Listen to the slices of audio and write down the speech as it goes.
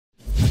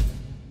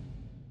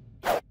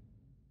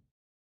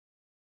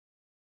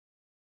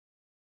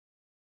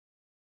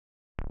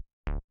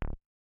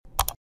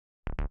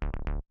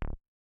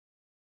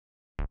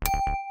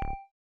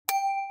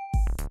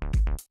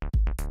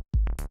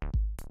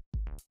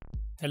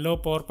Hello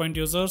PowerPoint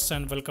users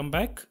and welcome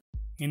back.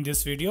 In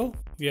this video,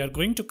 we are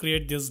going to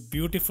create this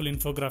beautiful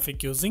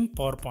infographic using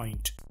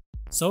PowerPoint.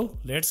 So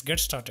let's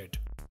get started.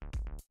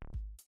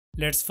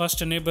 Let's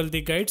first enable the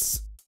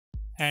guides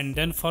and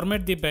then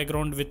format the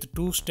background with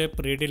two-step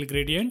radial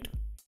gradient.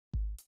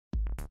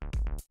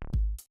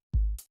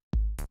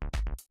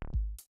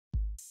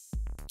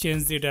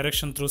 Change the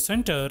direction through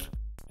center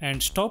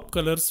and stop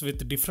colors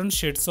with different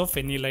shades of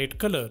any light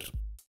color.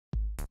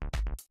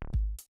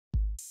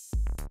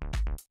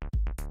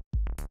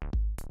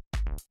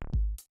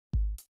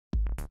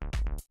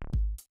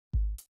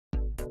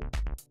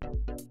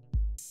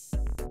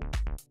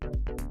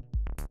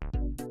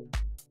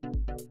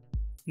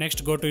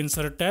 Next, go to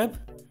Insert tab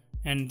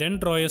and then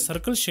draw a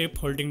circle shape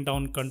holding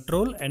down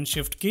Ctrl and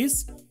Shift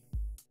keys.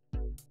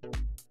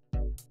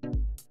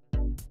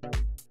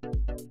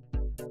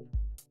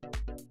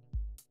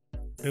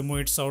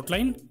 Remove its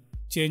outline,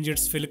 change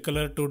its fill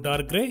color to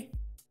dark gray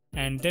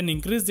and then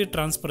increase the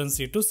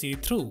transparency to see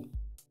through.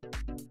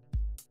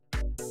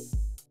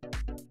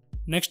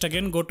 Next,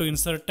 again go to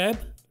Insert tab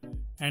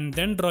and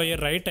then draw a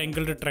right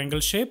angled triangle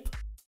shape.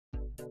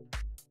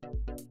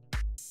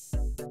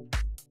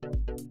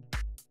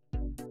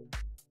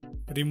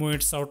 Remove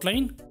its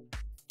outline,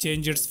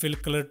 change its fill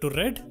color to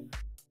red,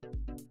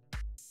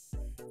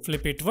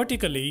 flip it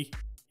vertically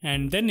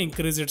and then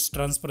increase its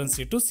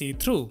transparency to see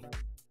through.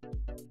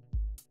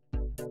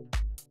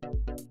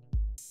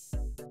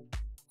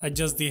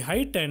 Adjust the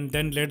height and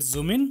then let's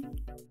zoom in.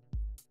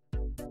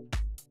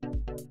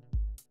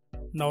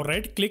 Now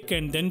right click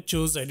and then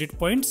choose Edit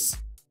Points.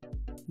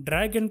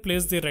 Drag and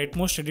place the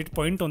rightmost edit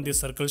point on the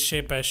circle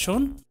shape as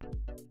shown.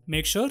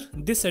 Make sure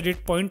this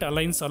edit point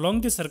aligns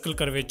along the circle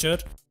curvature,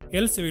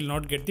 else you will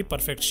not get the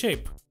perfect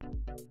shape.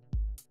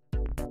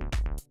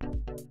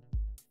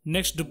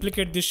 Next,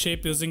 duplicate this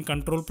shape using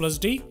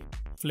Ctrl+D,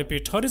 flip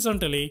it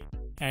horizontally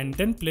and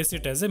then place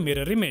it as a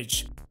mirror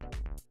image.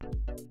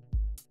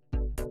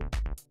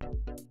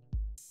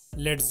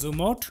 Let's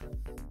zoom out,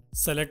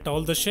 select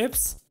all the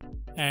shapes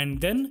and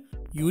then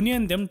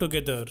union them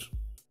together.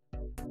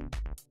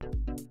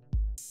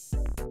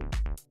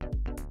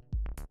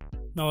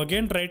 Now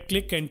again right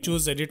click and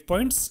choose Edit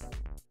Points.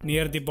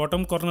 Near the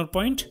bottom corner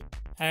point,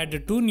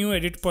 add two new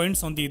edit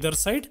points on the either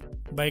side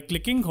by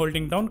clicking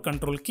holding down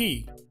Ctrl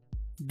key.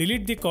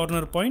 Delete the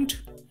corner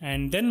point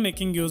and then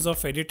making use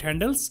of edit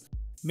handles,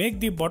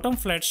 make the bottom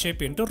flat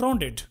shape into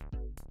rounded.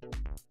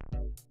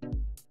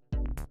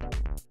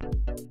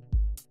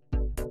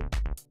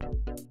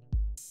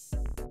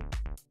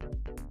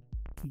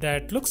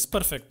 That looks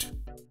perfect.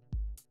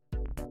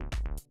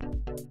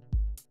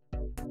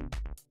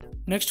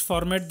 Next,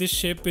 format this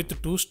shape with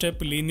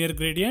two-step linear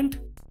gradient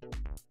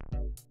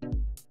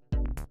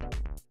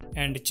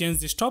and change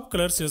the stop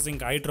colors using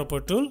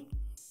eyedropper tool.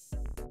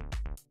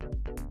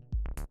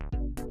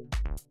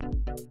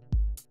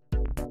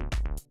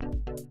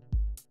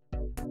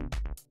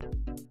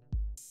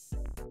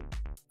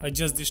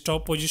 Adjust the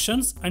stop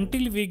positions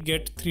until we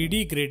get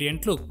 3D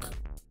gradient look.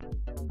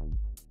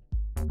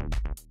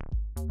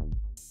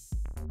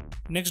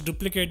 Next,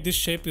 duplicate this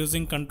shape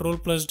using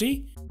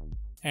Ctrl+D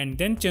and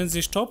then change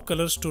the stop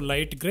colors to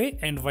light gray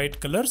and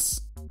white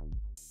colors.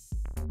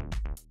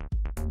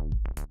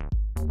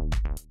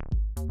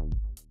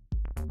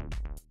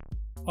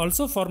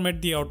 Also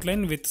format the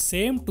outline with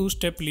same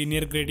two-step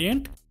linear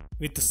gradient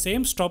with the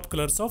same stop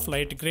colors of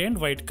light gray and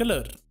white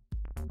color.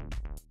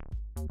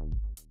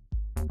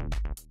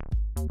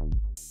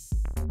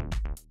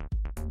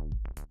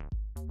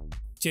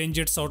 Change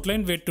its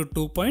outline weight to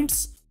 2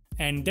 points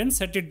and then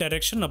set its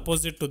direction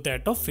opposite to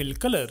that of fill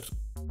color.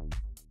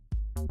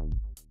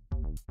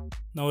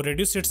 Now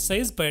reduce its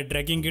size by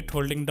dragging it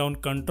holding down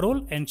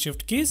Ctrl and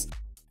Shift keys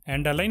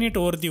and align it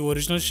over the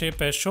original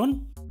shape as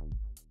shown.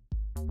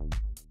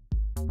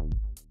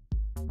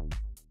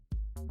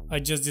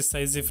 Adjust the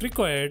size if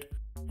required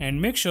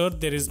and make sure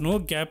there is no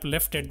gap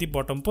left at the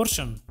bottom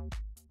portion.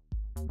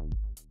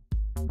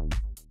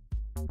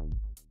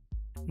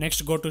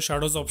 Next, go to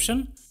Shadows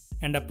option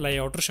and apply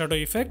outer shadow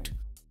effect.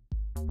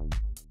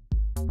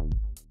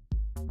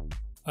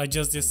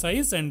 Adjust the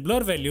size and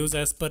blur values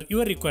as per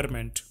your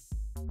requirement.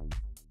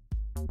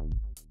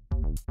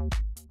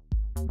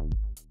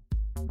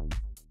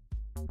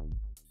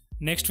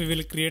 Next, we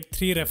will create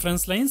 3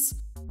 reference lines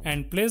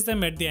and place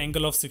them at the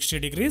angle of 60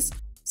 degrees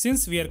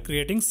since we are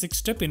creating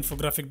 6-step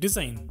infographic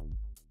design.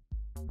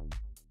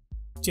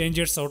 Change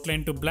its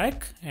outline to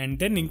black and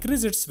then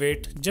increase its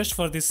weight just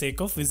for the sake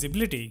of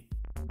visibility.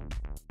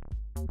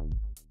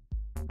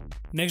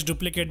 Next,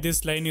 duplicate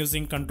this line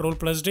using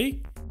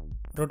Ctrl+D,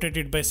 rotate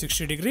it by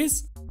 60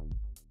 degrees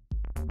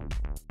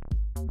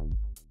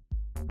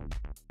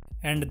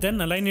and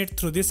then align it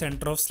through the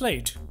center of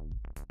slide.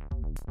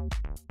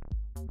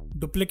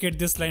 Duplicate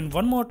this line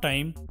one more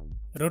time,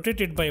 rotate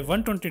it by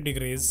 120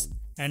 degrees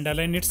and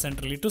align it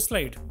centrally to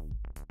slide.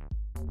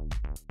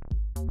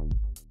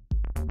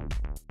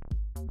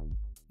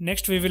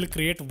 Next, we will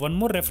create one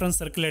more reference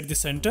circle at the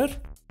center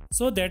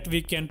so that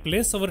we can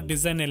place our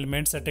design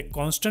elements at a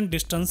constant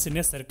distance in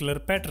a circular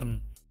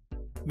pattern.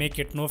 make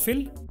it no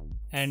fill,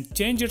 and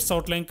change its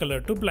outline color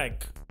to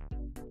black.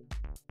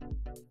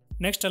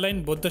 Next,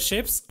 align both the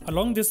shapes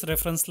along this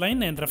reference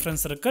line and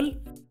reference circle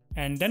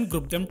and then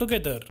group them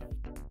together.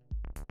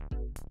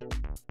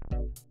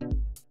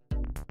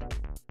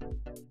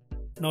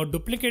 Now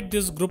duplicate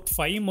this group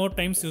 5 more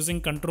times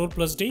using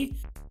Ctrl+D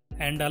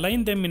and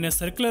align them in a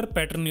circular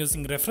pattern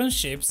using reference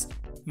shapes,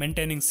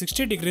 maintaining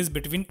 60 degrees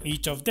between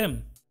each of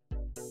them.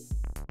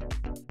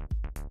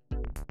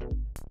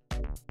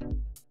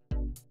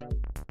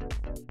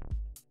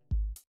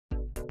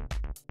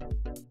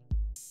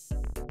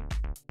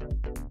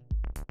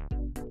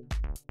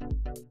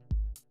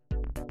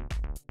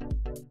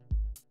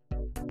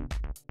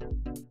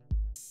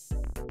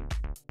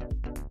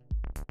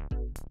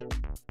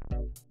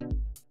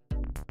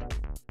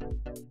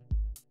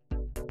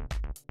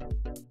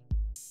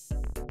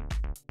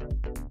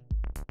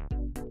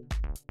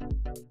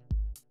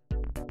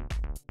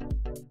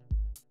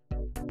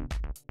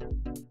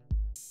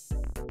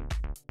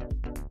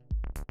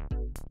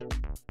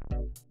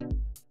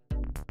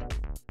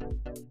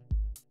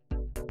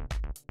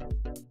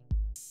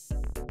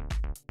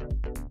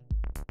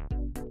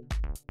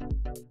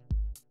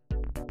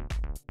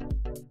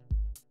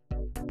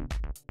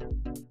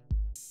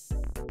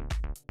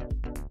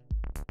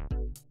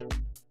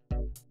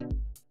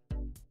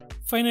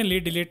 Finally,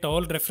 delete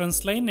all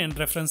reference line and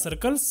reference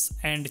circles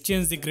and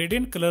change the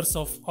gradient colors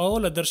of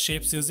all other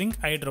shapes using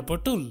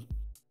eyedropper tool.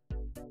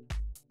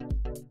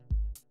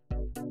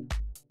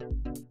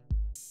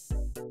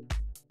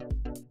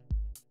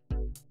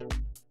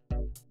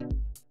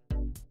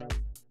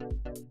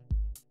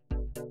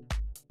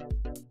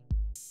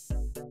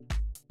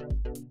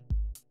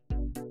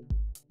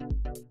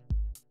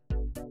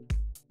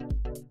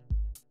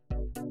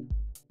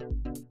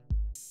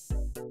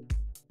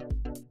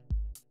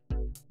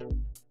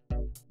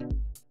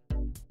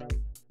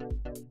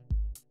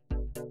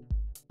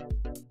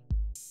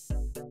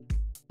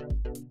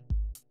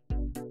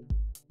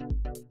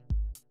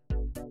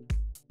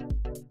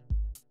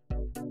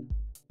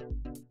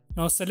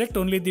 Now select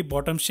only the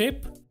bottom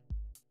shape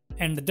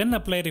and then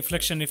apply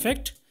reflection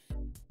effect.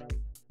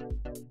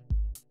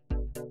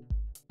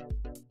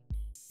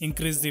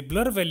 Increase the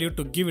blur value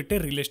to give it a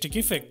realistic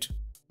effect.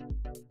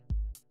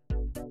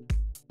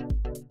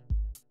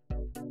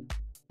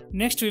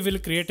 Next, we will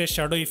create a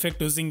shadow effect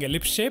using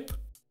ellipse shape.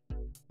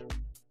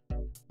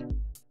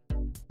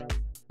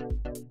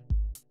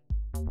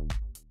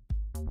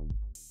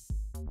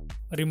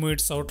 Remove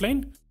its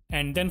outline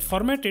and then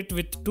format it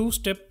with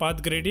two-step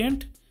path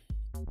gradient.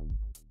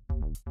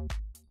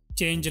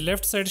 Change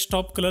left side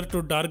stop color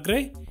to dark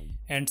gray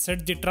and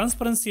set the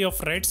transparency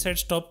of right side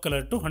stop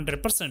color to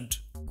 100%.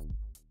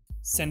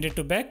 Send it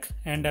to back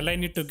and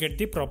align it to get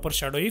the proper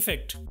shadow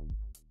effect.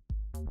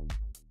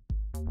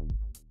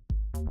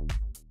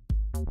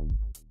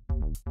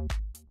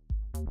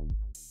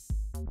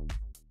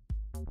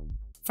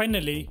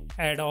 Finally,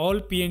 add all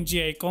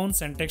PNG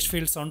icons and text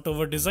fields onto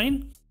our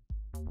design.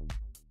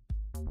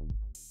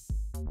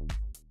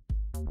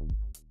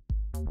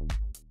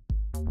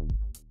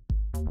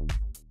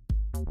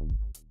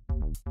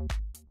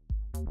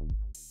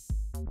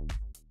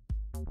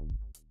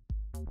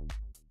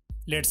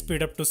 Let's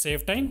speed up to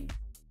save time.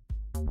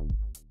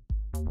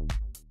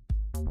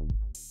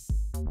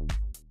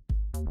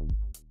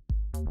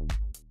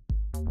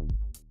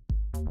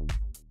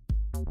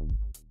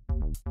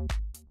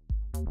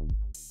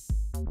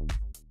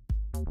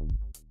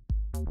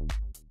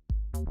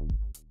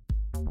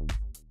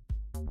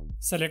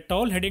 Select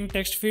all heading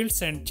text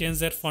fields and change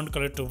their font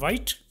color to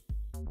white.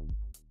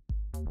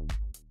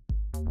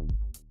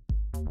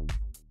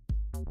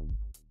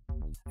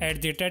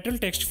 Add the title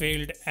text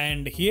field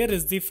and here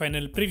is the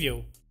final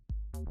preview.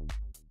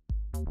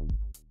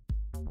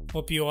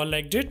 Hope you all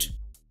liked it.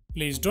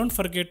 Please don't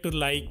forget to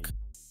like,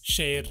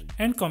 share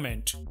and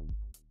comment.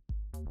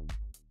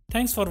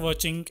 Thanks for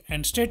watching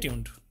and stay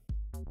tuned.